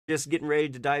just getting ready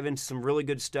to dive into some really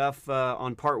good stuff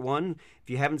on part one. If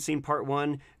you haven't seen part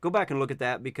one, go back and look at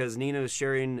that because Nina is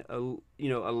sharing a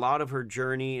lot of her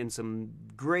journey and some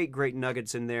great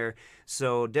nuggets in there.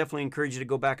 So definitely encourage you to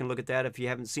go back and look at that if you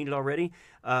haven't seen it already.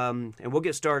 And we'll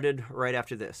get started right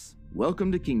after this.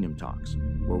 Welcome to Kingdom Talks,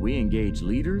 where we engage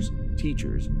leaders,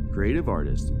 teachers, creative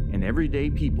artists, and everyday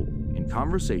people in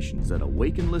conversations that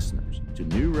awaken listeners to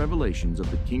new revelations of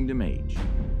the kingdom age.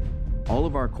 All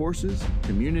of our courses,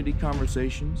 community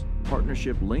conversations,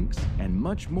 partnership links, and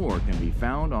much more can be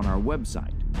found on our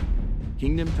website,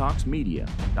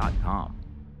 kingdomtalksmedia.com.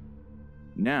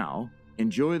 Now,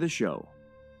 enjoy the show.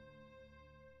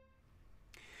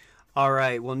 All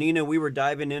right. Well, Nina, we were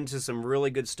diving into some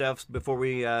really good stuff before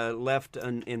we left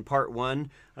in part one.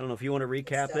 I don't know if you want to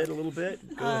recap it a little bit.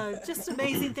 Just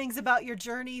amazing things about your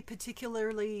journey,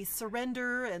 particularly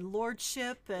surrender and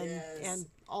lordship and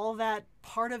all that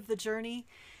part of the journey.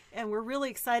 And we're really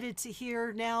excited to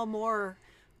hear now more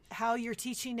how you're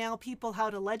teaching now people how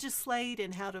to legislate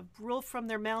and how to rule from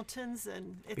their mountains.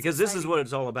 And it's because exciting. This is what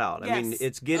it's all about. Yes. I mean,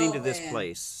 it's getting to this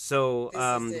place. So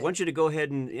I want you to go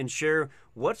ahead and share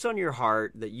what's on your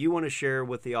heart that you want to share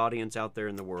with the audience out there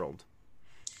in the world.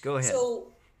 Go ahead.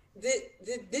 So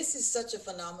this is such a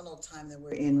phenomenal time that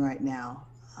we're in right now.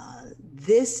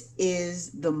 This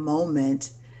is the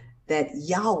moment that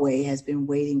Yahweh has been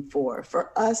waiting for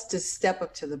us to step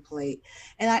up to the plate.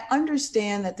 And I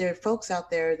understand that there are folks out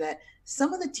there that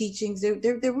some of the teachings,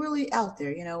 they're really out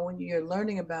there. You know, when you're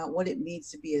learning about what it means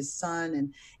to be a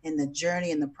son and the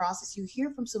journey and the process, you hear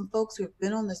from some folks who have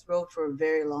been on this road for a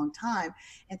very long time.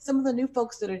 And some of the new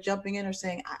folks that are jumping in are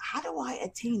saying, how do I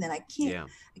attain that? I can't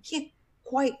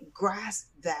quite grasp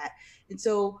that. And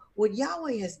so what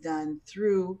Yahweh has done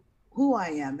through who I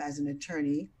am as an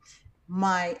attorney,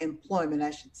 my employment,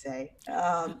 I should say,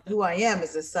 who I am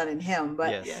as a son in him.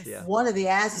 But one of the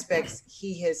aspects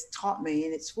he has taught me,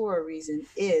 and it's for a reason,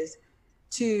 is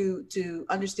to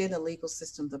understand the legal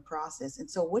system, the process. And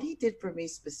so what he did for me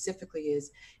specifically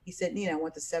is he said, Nina, I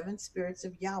want the 7 spirits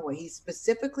of Yahweh. He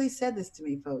specifically said this to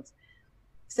me, folks.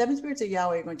 7 spirits of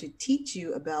Yahweh are going to teach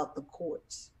you about the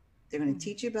courts. They're going to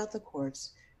teach you about the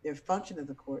courts, their function of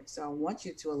the court. So I want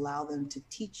you to allow them to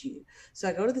teach you. So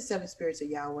I go to the 7 spirits of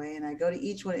Yahweh and I go to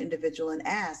each one individual and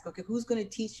ask, okay, who's going to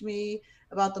teach me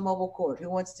about the mobile court? Who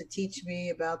wants to teach me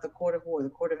about the court of war, the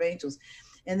court of angels?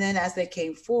 And then as they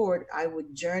came forward, I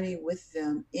would journey with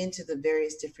them into the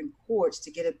various different courts to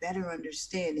get a better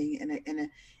understanding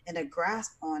and a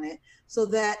grasp on it so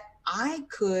that I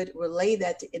could relay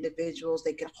that to individuals.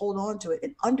 They could hold on to it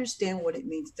and understand what it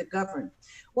means to govern.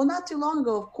 Well, not too long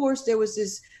ago, of course, there was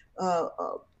this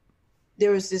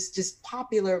just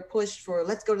popular push for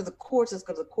let's go to the courts. Let's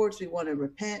go to the courts. We want to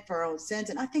repent for our own sins.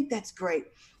 And I think that's great.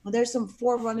 Well, there's some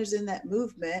forerunners in that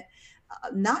movement,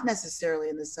 not necessarily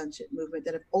in the sonship movement,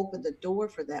 that have opened the door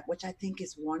for that, which I think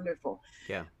is wonderful.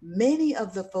 Yeah. Many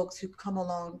of the folks who come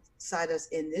alongside us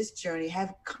in this journey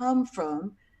have come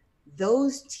from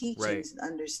those teachings and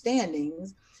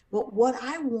understandings. But what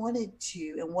I wanted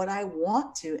to and what I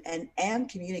want to and am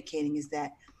communicating is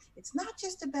that it's not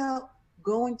just about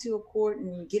going to a court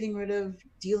and getting rid of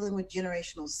dealing with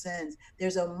generational sins.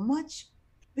 There's a much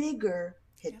bigger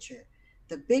picture.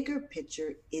 The bigger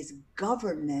picture is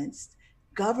governance,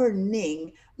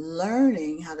 governing,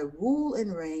 learning how to rule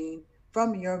and reign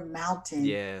from your mountain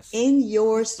in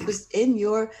your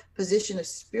position of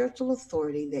spiritual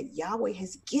authority that Yahweh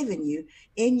has given you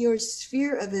in your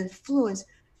sphere of influence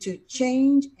to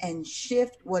change and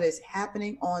shift what is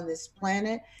happening on this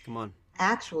planet. Come on.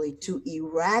 Actually, to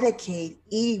eradicate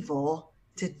evil,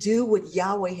 to do what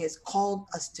Yahweh has called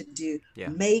us to do,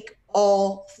 make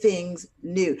all things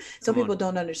new. Some people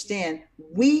don't understand.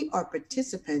 We are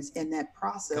participants in that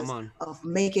process of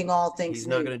making all things new. He's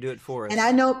not going to do it for us. And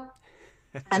I know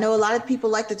a lot of people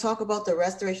like to talk about the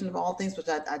restoration of all things, which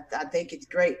I think it's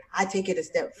great. I take it a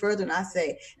step further and I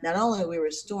say, not only are we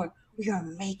restoring, we are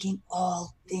making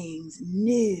all things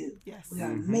new. Yes. We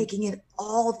are making it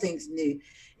all things new.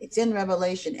 It's in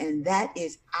Revelation, and that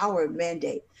is our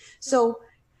mandate. So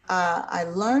I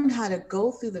learned how to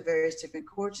go through the various different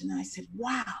courts, and I said,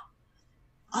 wow,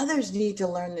 others need to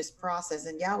learn this process.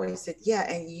 And Yahweh said,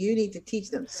 yeah, and you need to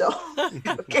teach them. So,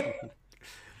 okay.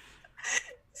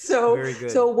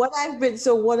 So what I've been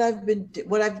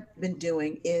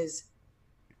doing is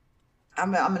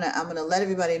I'm gonna let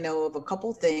everybody know of a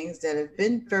couple things that have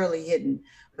been fairly hidden,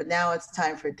 but now it's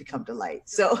time for it to come to light.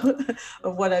 So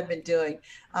of what I've been doing,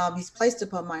 he's placed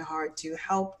upon my heart to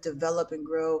help develop and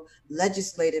grow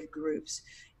legislative groups.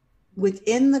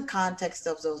 Within the context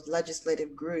of those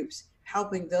legislative groups,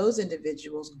 helping those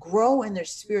individuals grow in their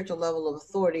spiritual level of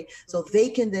authority so they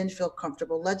can then feel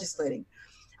comfortable legislating.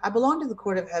 I belong to the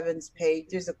Court of Heaven's page.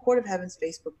 There's a Court of Heaven's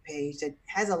Facebook page that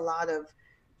has a lot of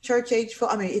church age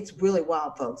folks. I mean, it's really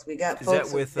wild, folks. We got Is folks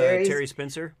that with various, Terry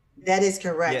Spencer? That is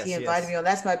correct. Yes, he invited me on.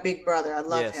 That's my big brother. I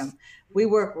love Yes. him. We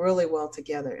work really well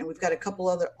together, and we've got a couple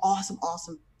other awesome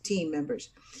team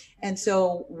members. And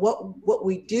so what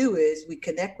we do is we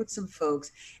connect with some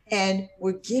folks, and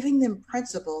we're giving them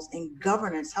principles and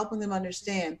governance, helping them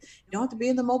understand you don't have to be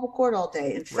in the mobile court all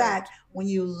day. In fact, when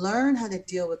you learn how to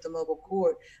deal with the mobile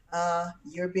court,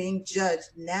 you're being judged.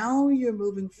 Now you're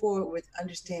moving forward with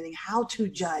understanding how to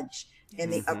judge in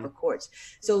the upper courts.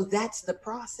 So that's the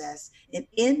process. And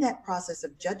in that process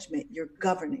of judgment, you're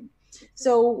governing.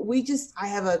 So I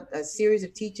have a series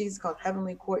of teachings called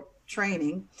Heavenly Court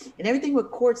Training, and everything with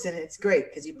courts in it. It's great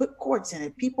because you put courts in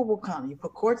it, people will come. You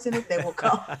put courts in it, they will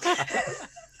come.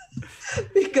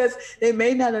 Because they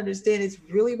may not understand it's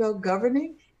really about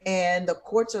governing, and the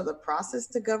courts are the process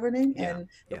to governing, and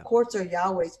the courts are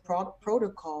Yahweh's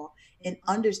protocol in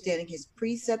understanding his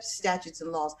precepts, statutes,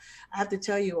 and laws. I have to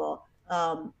tell you all,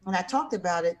 when I talked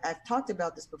about it, I've talked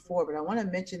about this before, but I want to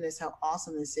mention this, how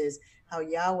awesome this is, how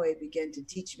Yahweh began to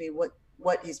teach me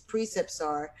what his precepts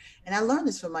are. And I learned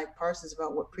this from Mike Parsons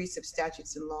about what precepts,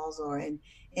 statutes, and laws are, and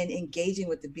engaging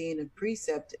with the being of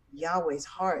precept, Yahweh's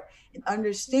heart, and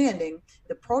understanding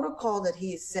the protocol that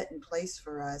he has set in place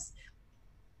for us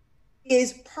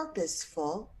is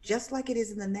purposeful, just like it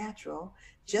is in the natural,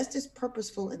 just as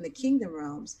purposeful in the kingdom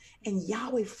realms. And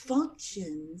Yahweh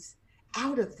functions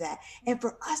out of that. And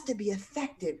for us to be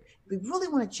effective, if we really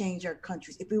want to change our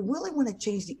countries, if we really want to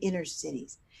change the inner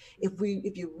cities, if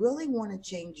you really want to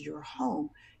change your home,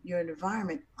 your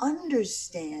environment,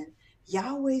 understand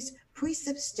Yahweh's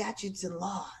precepts, statutes, and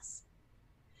laws.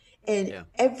 And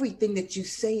everything that you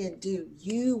say and do,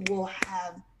 you will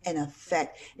have an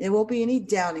effect. And there won't be any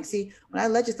doubting. See, when I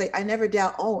legislate, I never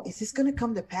doubt, is this going to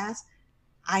come to pass?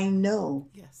 I know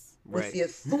with the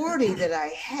authority that I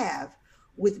have,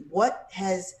 with what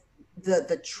has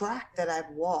the track that I've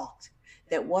walked,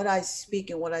 that what I speak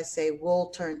and what I say will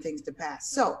turn things to pass.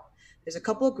 So there's a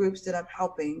couple of groups that I'm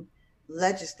helping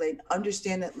legislate,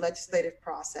 understand that legislative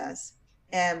process.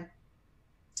 And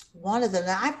one of them,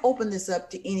 now I've opened this up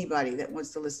to anybody that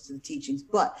wants to listen to the teachings,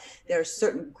 but there are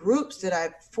certain groups that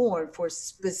I've formed for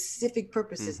specific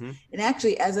purposes. And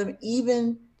actually, as I'm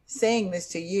even saying this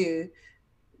to you,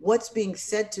 what's being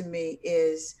said to me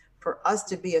is, for us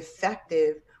to be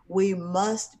effective, we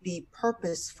must be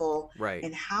purposeful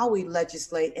in how we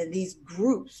legislate. And these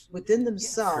groups within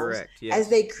themselves, as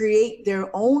they create their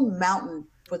own mountain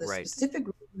for the specific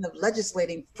reason of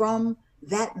legislating from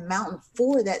that mountain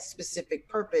for that specific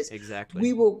purpose,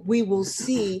 we will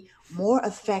see more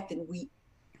effect than we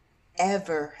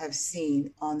ever have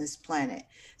seen on this planet.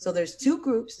 So there's two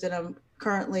groups that I'm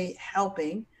currently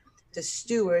helping to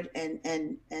steward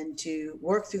and to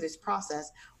work through this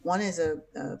process. One is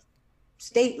a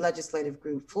state legislative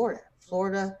group,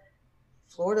 Florida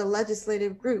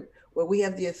legislative group, where we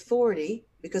have the authority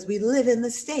because we live in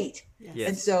the state.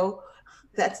 And so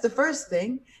that's the first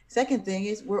thing. Second thing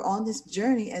is we're on this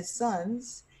journey as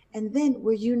sons, and then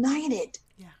we're united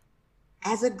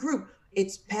as a group.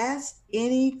 It's past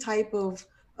any type of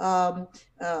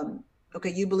okay,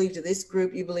 you believe to this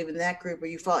group, you believe in that group, or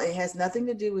you follow. It has nothing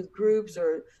to do with groups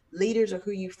or leaders or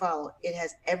who you follow. It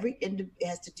has it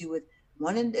has to do with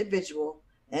one individual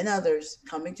and others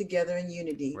coming together in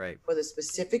unity for the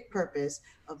specific purpose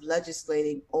of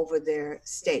legislating over their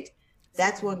state.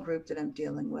 That's one group that I'm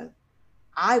dealing with.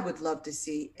 I would love to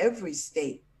see every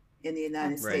state in the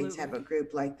United States have a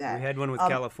group like that. We had one with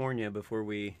California before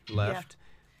we left.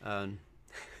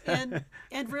 And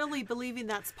really believing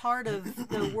that's part of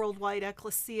the worldwide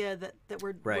ecclesia that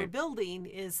we're building,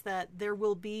 is that there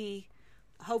will be,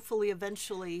 hopefully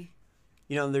eventually,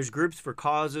 there's groups for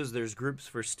causes, there's groups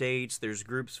for states, there's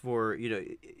groups for,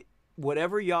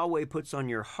 whatever Yahweh puts on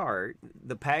your heart,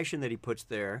 the passion that he puts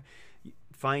there,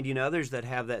 finding others that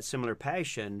have that similar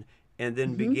passion, and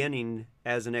then beginning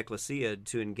as an ecclesia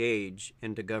to engage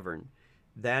and to govern.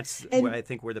 That's where I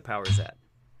think where the power is at.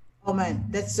 Oh man,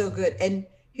 that's so good. And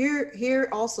here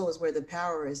also is where the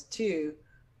power is too,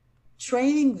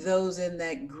 training those in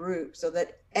that group so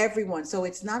that everyone, so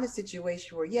it's not a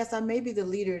situation where, yes, I may be the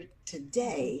leader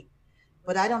today,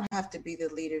 but I don't have to be the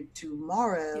leader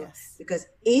tomorrow, because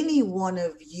any one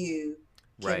of you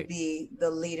can be the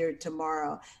leader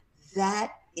tomorrow.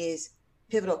 That is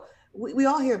pivotal. We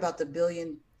all hear about the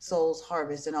billion souls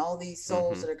harvest and all these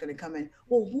souls that are going to come in.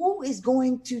 Well, who is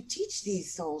going to teach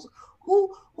these souls?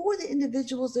 who are the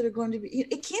individuals that are going to be?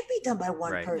 It can't be done by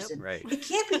one Right. person. Yep. Right. It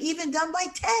can't be even done by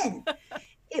 10.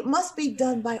 It must be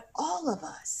done by all of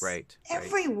us. Right.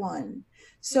 Everyone.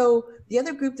 So the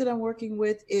other group that I'm working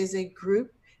with is a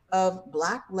group of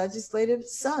Black legislative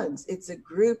sons. It's a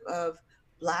group of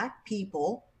Black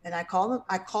people, and I call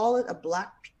it a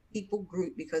Black people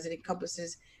group because it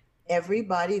encompasses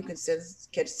everybody who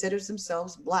considers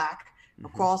themselves Black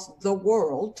across the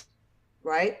world,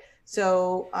 right?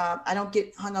 So I don't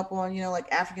get hung up on,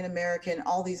 like African American,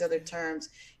 all these other terms.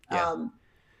 Yeah.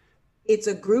 It's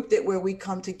a group where we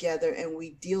come together and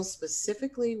we deal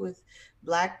specifically with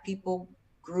Black people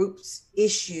groups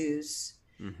issues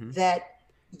that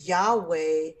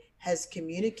Yahweh has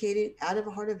communicated out of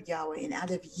the heart of Yahweh and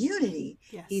out of unity.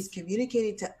 Yes. He's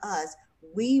communicated to us.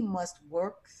 We must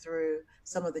work through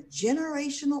some of the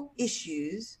generational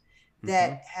issues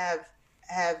that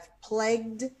have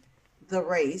plagued the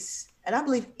race. And I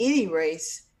believe any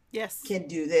race can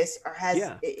do this or has,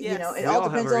 it all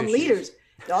depends on leaders.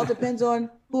 It all depends on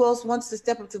who else wants to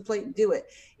step up to the plate and do it.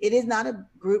 It is not a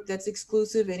group that's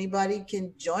exclusive. Anybody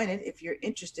can join it if you're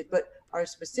interested. But our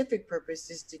specific purpose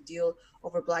is to deal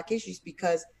over Black issues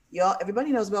because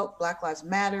everybody knows about Black Lives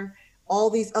Matter,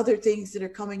 all these other things that are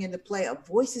coming into play, of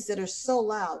voices that are so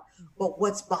loud. But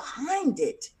what's behind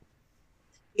it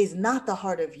is not the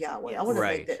heart of Yahweh. I want to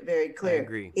make that very clear. I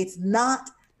agree. It's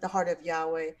not the heart of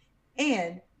Yahweh.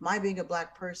 And my being a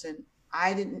Black person,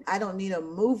 I don't need a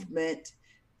movement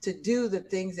to do the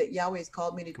things that Yahweh has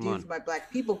called me to do for my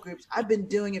Black people groups. I've been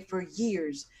doing it for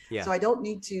years. Yeah. So I don't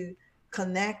need to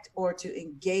connect or to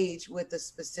engage with a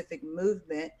specific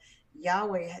movement.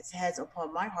 Yahweh has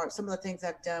upon my heart some of the things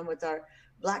I've done with our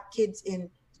Black kids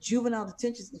in juvenile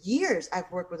detention. Years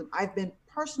I've worked with them. I've been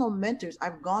personal mentors.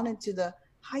 I've gone into the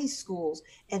high schools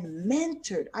and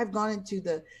mentored. I've gone into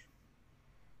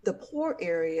the poor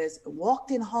areas, walked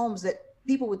in homes that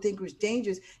people would think was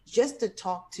dangerous, just to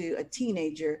talk to a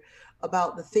teenager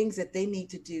about the things that they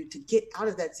need to do to get out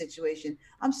of that situation.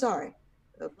 I'm sorry,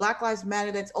 Black Lives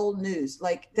Matter, that's old news.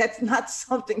 Like, that's not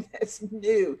something that's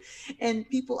new. And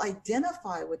people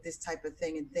identify with this type of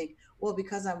thing and think, well,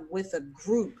 because I'm with a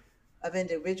group of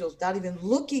individuals, without even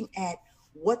looking at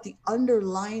what the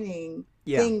underlining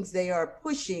things they are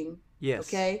pushing,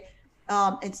 okay?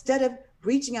 Instead of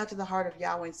reaching out to the heart of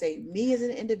Yahweh and say, me as an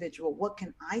individual, what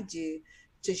can I do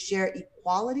to share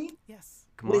equality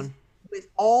with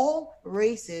all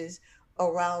races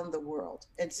around the world?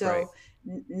 And so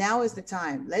now is the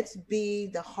time. Let's be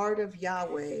the heart of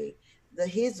Yahweh,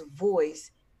 his voice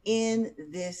in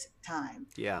this time.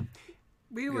 Yeah.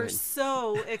 We were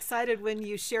so excited when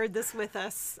you shared this with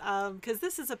us, because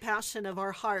this is a passion of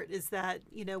our heart, is that,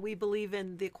 we believe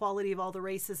in the equality of all the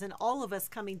races and all of us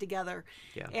coming together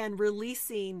and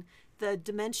releasing the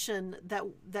dimension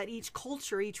that each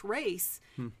culture, each race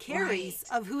carries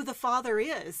of who the Father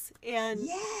is. And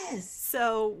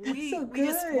so we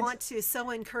just want to so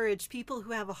encourage people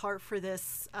who have a heart for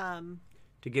this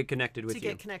to get connected with you. To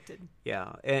get connected.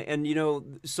 Yeah. And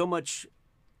so much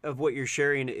of what you're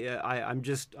sharing, I'm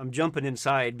jumping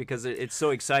inside because it's so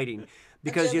exciting.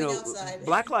 Because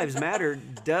Black Lives Matter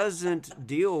doesn't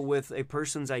deal with a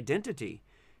person's identity.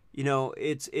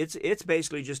 It's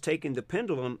basically just taking the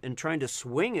pendulum and trying to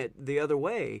swing it the other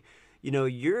way.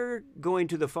 You're going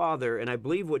to the Father, and I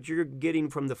believe what you're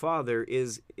getting from the Father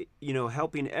is,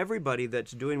 helping everybody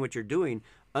that's doing what you're doing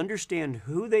understand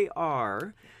who they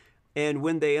are. And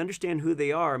when they understand who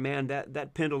they are, man,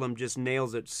 that pendulum just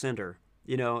nails its center.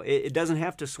 It doesn't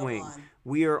have to swing.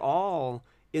 We are all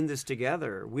in this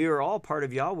together. We are all part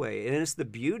of Yahweh. And it's the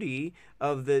beauty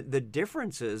of the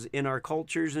differences in our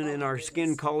cultures and in our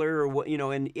skin color, or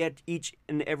and at each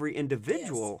and every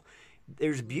individual.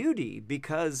 There's beauty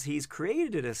because he's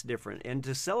created us different, and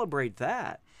to celebrate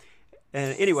that.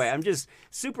 And anyway, I'm just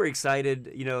super excited,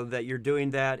 that you're doing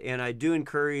that. And I do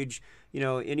encourage,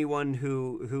 anyone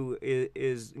who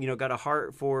is got a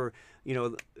heart for,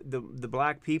 the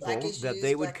Black people, issues, that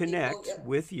they would connect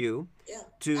with you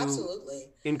to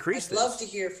increase this. I'd love to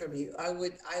hear from you. I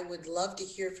would love to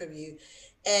hear from you.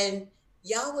 And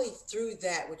Yahweh through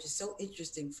that, which is so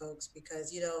interesting, folks,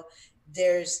 because,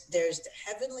 there's the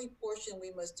heavenly portion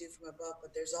we must do from above,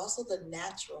 but there's also the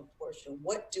natural portion.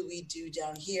 What do we do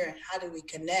down here, and how do we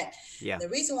connect? Yeah. The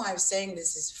reason why I'm saying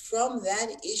this is from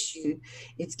that issue,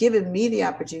 it's given me the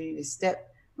opportunity to step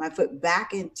my foot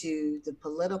back into the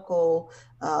political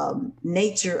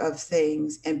nature of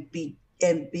things and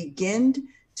begin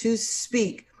to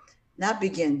speak,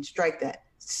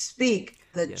 speak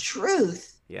the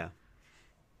truth. Yeah.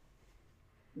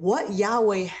 What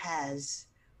Yahweh has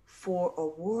for a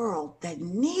world that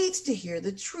needs to hear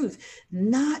the truth,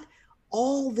 not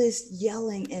all this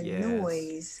yelling and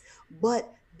noise,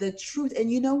 but the truth.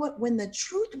 And you know what? When the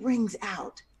truth rings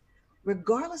out,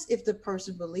 regardless if the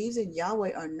person believes in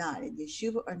Yahweh or not, in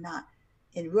Yeshua or not,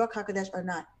 in Ruach HaKodesh or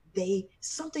not,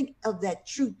 something of that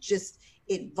truth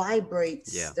it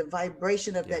vibrates. The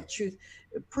vibration of that truth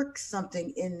pricks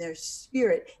something in their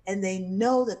spirit, and they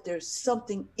know that there's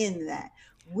something in that.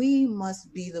 We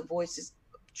must be the voices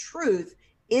of truth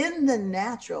in the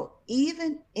natural,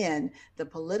 even in the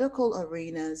political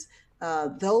arenas,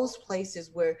 those places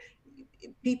where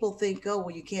people think, oh,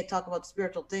 well, you can't talk about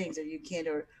spiritual things, or you can't,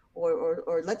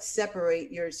 or let's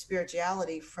separate your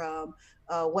spirituality from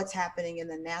what's happening in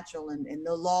the natural and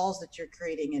the laws that you're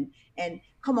creating. And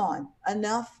come on,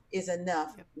 enough is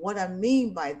enough. Yep. What I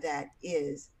mean by that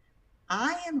is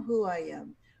I am who I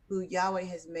am, who Yahweh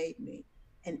has made me.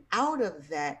 And out of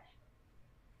that,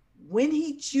 when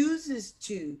he chooses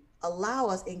to allow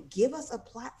us and give us a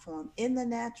platform in the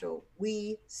natural,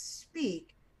 we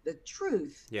speak the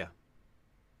truth. Yeah.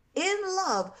 In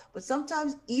love, but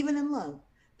sometimes even in love,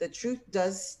 the truth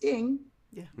does sting.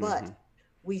 Yeah. But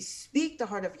we speak the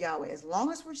heart of Yahweh. As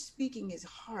long as we're speaking his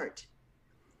heart,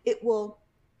 it will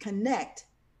connect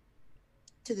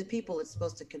to the people it's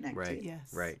supposed to connect to.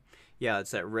 Yes. Right. Yeah, it's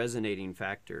that resonating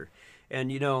factor.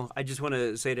 And, I just want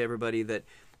to say to everybody that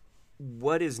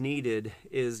what is needed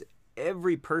is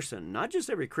every person, not just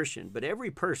every Christian, but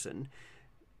every person,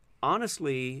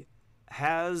 honestly,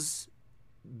 has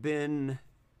been,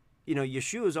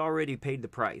 Yeshua's already paid the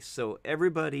price. So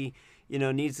everybody,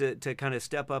 needs to kind of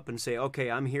step up and say, okay,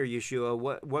 I'm here,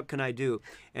 Yeshua. What can I do?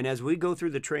 And as we go through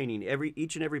the training,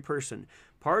 each and every person,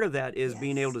 part of that is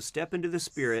being able to step into the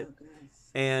Spirit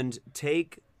and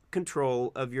take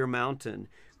control of your mountain.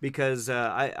 Because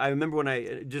I remember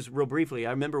I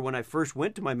remember when I first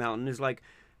went to my mountain, it's like,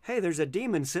 hey, there's a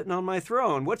demon sitting on my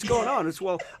throne. What's going on? It's,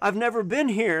 well, I've never been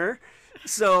here.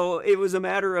 So it was a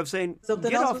matter of saying,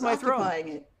 something get else off was my occupying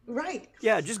throne. It. Right.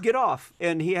 Yeah, just get off.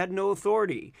 And he had no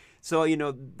authority. So,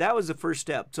 that was the first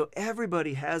step. So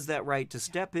everybody has that right to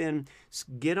step in,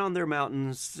 get on their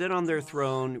mountain, sit on their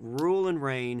throne, rule and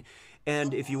reign.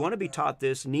 And if you want to be taught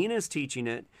this, Nina's teaching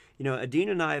it.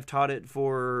 Adina and I have taught it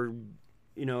for,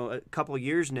 a couple of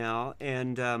years now.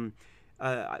 And,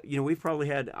 we've probably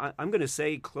had, I'm going to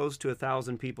say, close to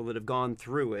 1,000 people that have gone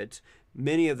through it.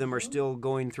 Many of them are still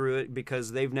going through it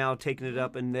because they've now taken it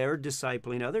up and they're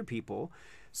discipling other people.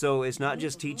 So it's not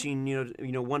just teaching,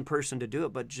 one person to do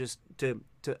it, but just to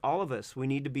all of us. We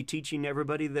need to be teaching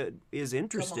everybody that is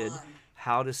interested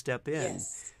how to step in.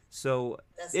 Yes. So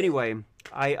anyway,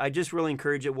 I just really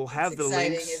encourage it. We'll have the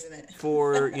links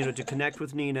for, to connect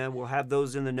with Nina. We'll have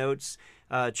those in the notes.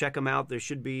 Check them out. There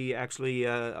should be actually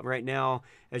right now,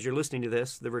 as you're listening to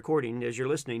this, the recording, as you're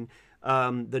listening,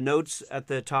 the notes at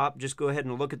the top, just go ahead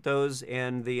and look at those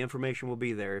and the information will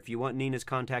be there. If you want Nina's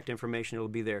contact information, it'll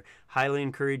be there. Highly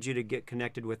encourage you to get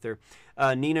connected with her.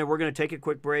 Nina, we're going to take a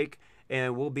quick break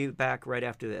and we'll be back right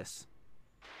after this.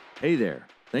 Hey there.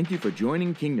 Thank you for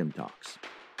joining Kingdom Talks.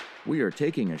 We are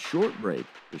taking a short break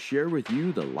to share with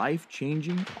you the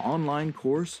life-changing online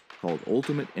course called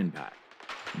Ultimate Impact.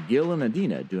 Gil and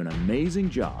Adina do an amazing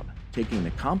job taking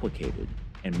the complicated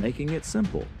and making it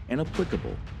simple and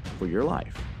applicable for your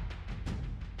life.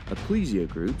 Ecclesia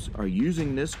groups are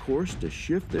using this course to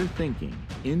shift their thinking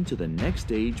into the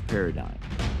next age paradigm.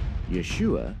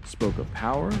 Yeshua spoke of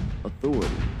power, authority,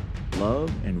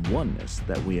 love, and oneness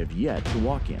that we have yet to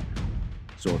walk in.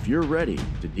 So if you're ready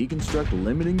to deconstruct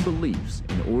limiting beliefs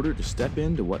in order to step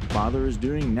into what Father is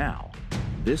doing now,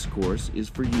 this course is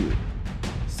for you.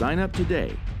 Sign up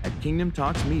today at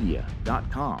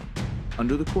kingdomtalksmedia.com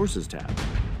under the Courses tab.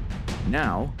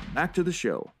 Now, back to the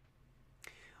show.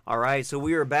 All right, so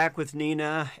we are back with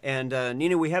Nina. And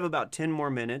Nina, we have about 10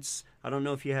 more minutes. I don't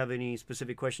know if you have any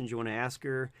specific questions you want to ask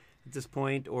her at this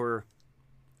point, or...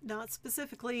 Not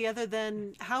specifically, other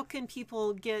than how can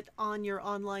people get on your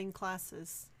online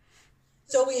classes?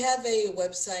 So we have a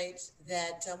website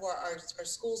that where our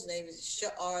school's name is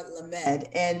Sha'ar Lamed,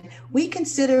 and we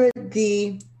consider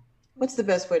it what's the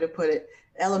best way to put it?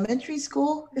 Elementary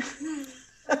school,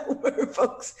 where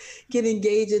folks can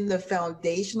engage in the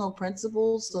foundational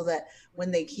principles so that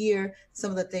when they hear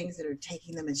some of the things that are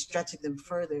taking them and stretching them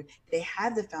further, they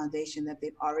have the foundation that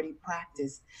they've already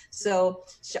practiced. So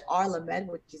Sha'ar Lamed,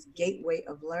 which is Gateway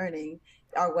of Learning,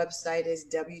 our website is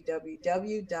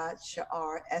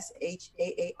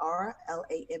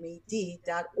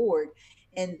www.shaarlamed.org.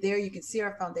 And there you can see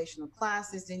our foundational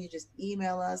classes. Then you just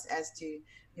email us as to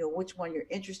which one you're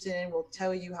interested in. We'll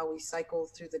tell you how we cycle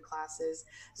through the classes.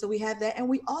 So we have that. And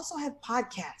we also have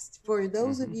podcasts for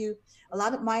those of you. A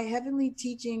lot of my heavenly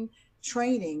teaching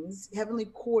trainings, heavenly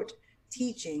court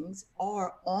teachings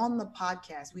are on the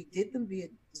podcast. We did them via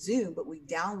Zoom, but we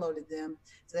downloaded them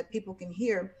so that people can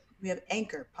hear. We have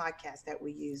Anchor podcast that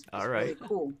we use. It's really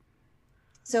cool.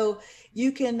 So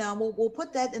you can, we'll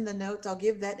put that in the notes. I'll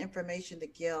give that information to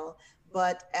Gil.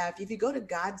 But if you go to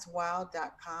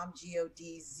godswow.com,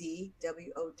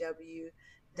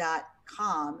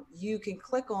 GODZWOW.com, you can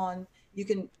click on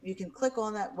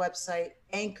that website,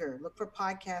 Anchor. Look for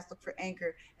podcast, look for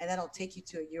Anchor, and that'll take you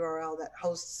to a URL that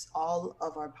hosts all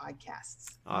of our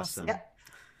podcasts. Awesome. Yep.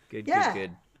 Good.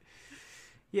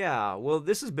 Yeah, well,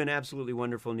 this has been absolutely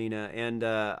wonderful, Nina, and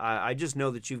I just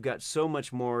know that you've got so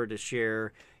much more to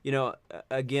share. You know,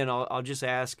 again, I'll just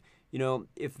ask, you know,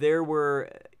 if there were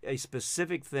a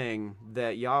specific thing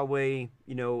that Yahweh,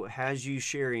 you know, has you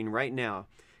sharing right now,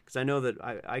 because I know that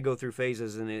I go through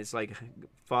phases, and it's like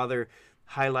Father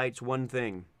highlights one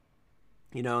thing,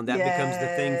 you know, and that becomes the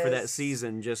thing for that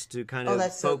season, just to kind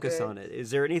of focus on it.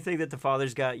 Is there anything that the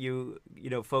Father's got you, you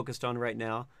know, focused on right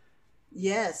now?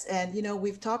 Yes. And, you know,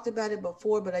 we've talked about it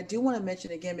before, but I do want to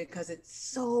mention again because it's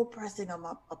so pressing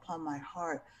upon my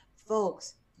heart.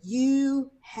 Folks, you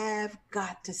have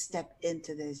got to step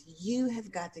into this. You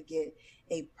have got to get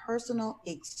a personal,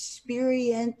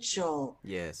 experiential,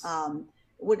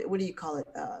 what do you call it?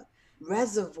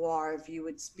 Reservoir, if you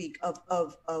would speak, of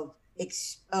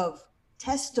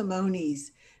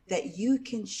testimonies that you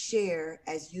can share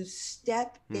as you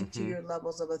step into your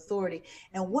levels of authority.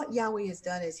 And what Yahweh has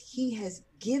done is he has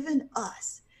given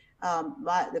us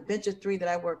the bench of three that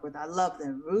I work with. I love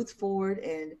them. Ruth Ford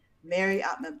and Mary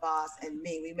Ottman Boss and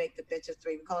me. We make the bench of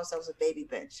three. We call ourselves a baby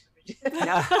bench.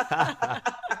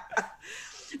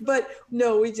 But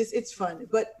no, it's fun.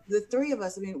 But the three of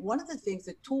us, I mean, one of the things,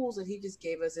 the tools that he just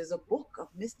gave us is a book of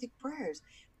mystic prayers.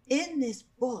 In this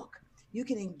book, you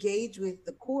can engage with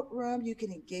the courtroom. You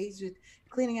can engage with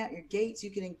cleaning out your gates. You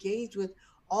can engage with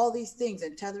all these things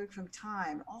and tethering from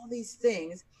time, all these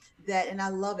things that, and I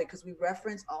love it because we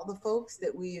reference all the folks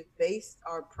that we have based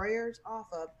our prayers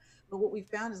off of. But what we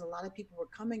found is a lot of people were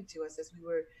coming to us as we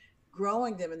were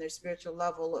growing them in their spiritual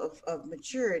level of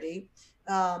maturity.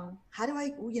 How do I,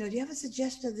 do you have a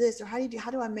suggestion of this? Or how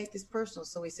do I make this personal?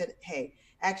 So we said, hey,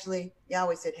 actually,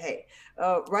 Yahweh said, hey,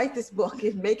 write this book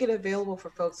and make it available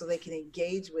for folks so they can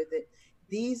engage with it.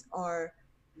 These are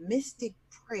mystic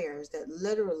prayers that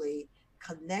literally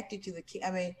connect you to the King.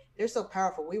 I mean, they're so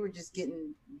powerful. We were just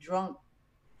getting drunk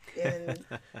in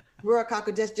Ruach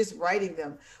HaKodesh just writing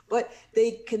them. But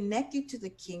they connect you to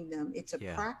the kingdom. It's a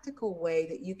practical way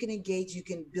that you can engage. You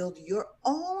can build your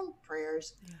own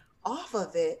prayers off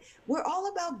of it. We're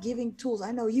all about giving tools.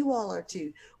 I know you all are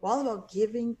too. We're all about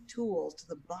giving tools to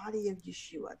the body of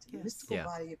Yeshua, to the mystical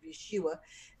body of Yeshua,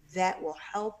 that will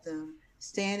help them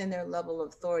stand in their level of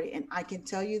authority. And I can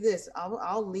tell you this,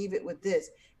 I'll leave it with this.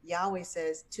 Yahweh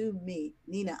says to me,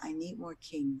 Nina, I need more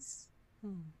kings.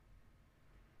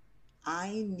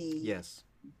 I need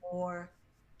more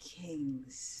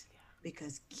kings,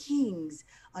 because kings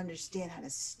understand how to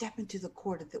step into the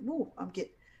court of the,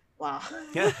 wow.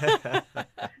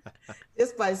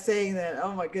 Just by saying that,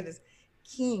 oh my goodness,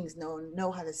 kings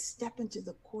know how to step into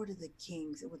the court of the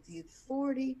kings with the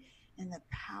authority and the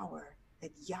power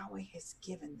that Yahweh has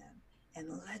given them, and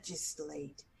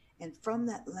legislate. And from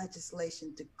that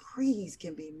legislation, decrees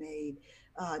can be made,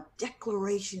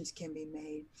 declarations can be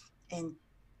made, and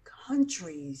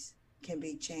countries can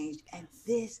be changed, and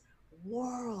this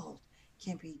world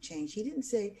can be changed. He didn't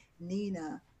say,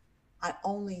 Nina, I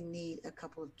only need a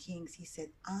couple of kings. He said,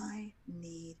 I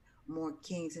need more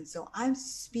kings. And so I'm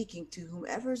speaking to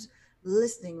whomever's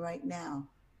listening right now.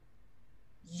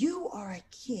 You are a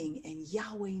king, and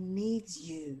Yahweh needs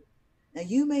you. Now,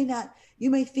 you may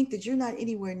think that you're not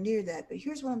anywhere near that, but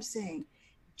here's what I'm saying.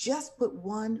 Just put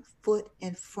one foot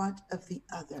in front of the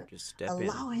other. Just step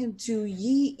Allow in. him to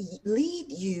lead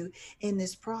you in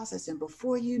this process. And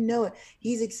before you know it,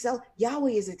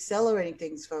 Yahweh is accelerating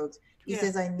things, folks. He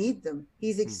says, I need them.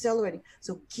 He's accelerating.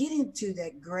 So get into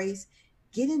that grace.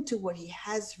 Get into what he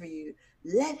has for you.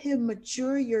 Let him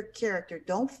mature your character.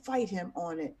 Don't fight him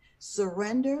on it.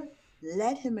 Surrender.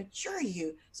 Let him mature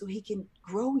you so he can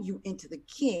grow you into the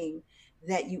king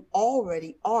that you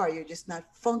already are. You're just not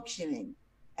functioning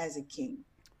as a king.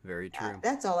 Very true.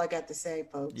 That's all I got to say,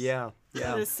 folks. Yeah.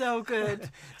 That is so good.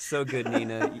 So good,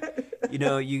 Nina.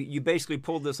 You basically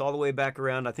pulled this all the way back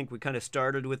around. I think we kind of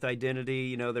started with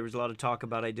identity. There was a lot of talk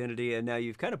about identity, and now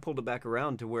you've kind of pulled it back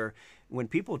around to where when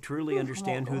people truly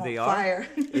understand who they are,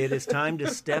 it is time to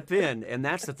step in. And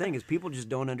that's the thing, is people just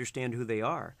don't understand who they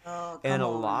are. And a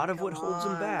lot of what holds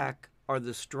them back are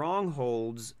the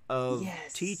strongholds of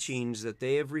Yes. teachings that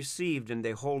they have received and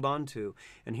they hold on to.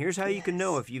 And here's how you can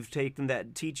know if you've taken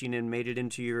that teaching and made it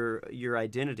into your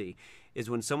identity, is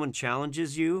when someone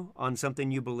challenges you on something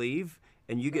you believe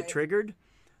and you get Right. triggered,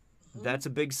 that's a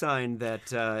big sign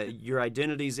that your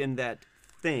identity's in that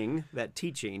thing, that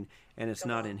teaching, and it's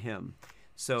not in him.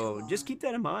 So just keep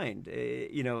that in mind.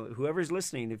 Whoever's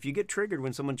listening, if you get triggered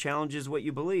when someone challenges what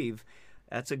you believe,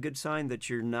 that's a good sign that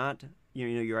you're not,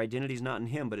 your identity's not in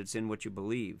him, but it's in what you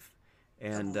believe.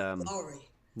 And Glory.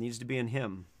 needs to be in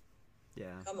him.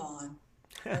 Yeah. Come on.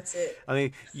 That's it. I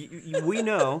mean, we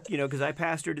know, because I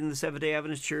pastored in the Seventh-day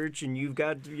Adventist Church, and you've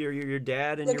got your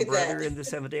dad and Look your at that. brother in the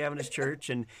Seventh-day Adventist Church,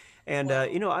 and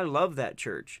Wow. I love that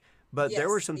church. But there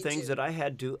were Yes, some me things too. that I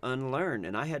had to unlearn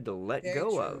and I had to let Very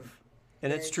go true. of.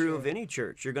 And it's Very true of true. any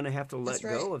church. You're going to have to let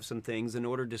That's go right. of some things in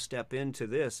order to step into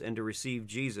this and to receive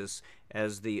Jesus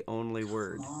as the only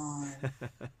word. Come on.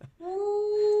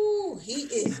 Ooh, he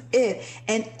is it.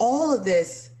 And all of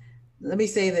this, let me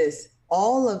say this,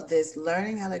 all of this,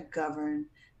 learning how to govern,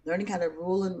 learning how to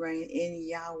rule and reign in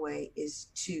Yahweh is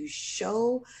to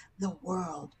show the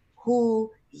world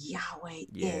who Yahweh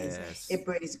is. Yes. It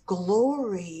brings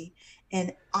glory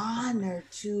and honor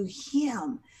to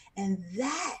him. And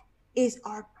that is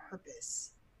our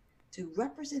purpose, to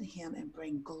represent him and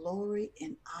bring glory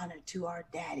and honor to our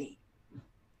daddy.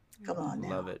 Come on now.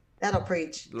 Love it. That'll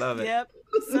preach. Love it. Yep.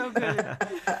 So good.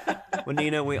 Well,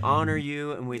 Nina, we honor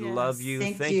you and we Yes. love you.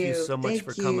 Thank Thank you you. so much Thank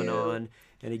for coming you. on.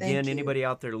 And again, Thank you. anybody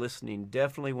out there listening,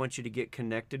 definitely want you to get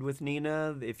connected with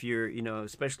Nina. If you're,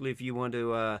 especially if you want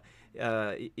to,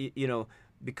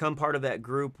 become part of that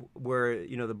group where,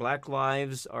 the Black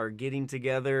Lives are getting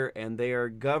together and they are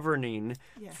governing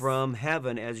Yes. from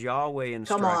heaven as Yahweh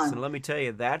instructs. on. And let me tell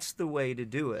you, that's the way to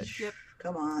do it. Yep.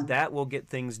 Come on. That will get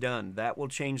things done. That will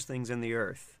change things in the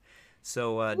earth.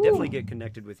 So definitely get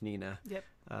connected with Nina. Yep.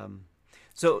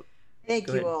 So Thank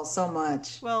Go you ahead. all so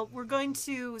much. Well, we're going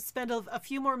to spend a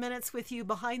few more minutes with you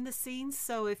behind the scenes.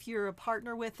 So if you're a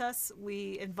partner with us,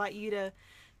 we invite you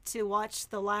to watch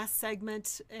the last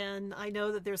segment. And I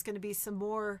know that there's going to be some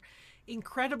more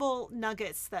incredible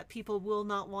nuggets that people will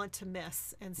not want to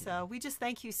miss. And so we just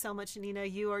thank you so much, Nina.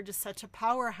 You are just such a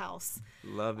powerhouse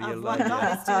love you, of love what you.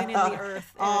 God is doing in the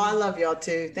earth. Oh, I And love y'all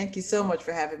too. Thank you so much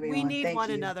for having me we on. need Thank one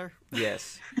you. another.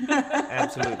 Yes,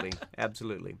 absolutely,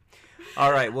 absolutely.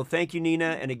 All right, well, thank you,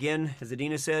 Nina. And again, as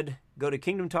Adina said, go to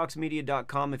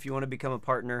kingdomtalksmedia.com if you want to become a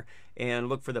partner and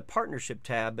look for the partnership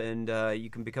tab, and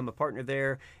you can become a partner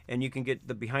there, and you can get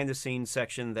the behind-the-scenes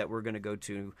section that we're going to go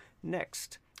to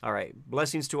next. All right,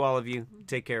 blessings to all of you.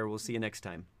 Take care. We'll see you next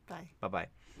time. Bye. Bye-bye.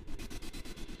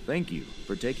 Thank you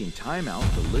for taking time out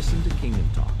to listen to Kingdom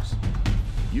Talks.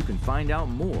 You can find out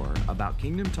more about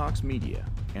Kingdom Talks Media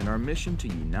and our mission to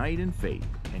unite in faith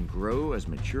and grow as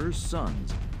mature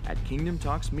sons at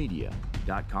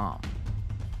kingdomtalksmedia.com.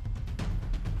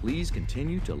 Please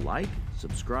continue to like,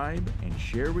 subscribe, and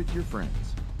share with your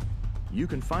friends. You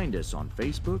can find us on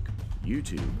Facebook,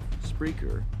 YouTube,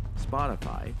 Spreaker,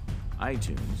 Spotify,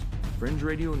 iTunes, Fringe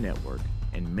Radio Network,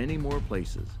 and many more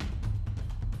places.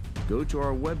 Go to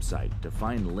our website to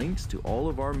find links to all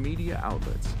of our media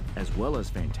outlets, as well as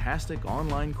fantastic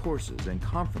online courses and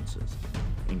conferences,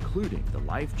 including the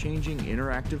life-changing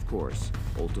interactive course,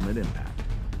 Ultimate Impact.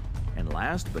 And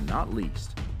last but not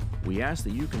least, we ask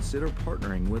that you consider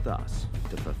partnering with us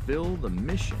to fulfill the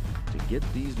mission to get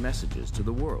these messages to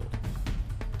the world.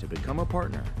 To become a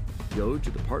partner, go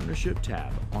to the Partnership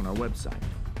tab on our website.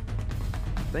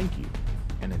 Thank you,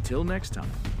 and until next time,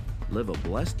 live a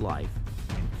blessed life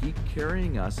and keep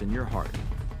carrying us in your heart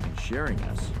and sharing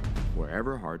us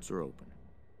wherever hearts are open.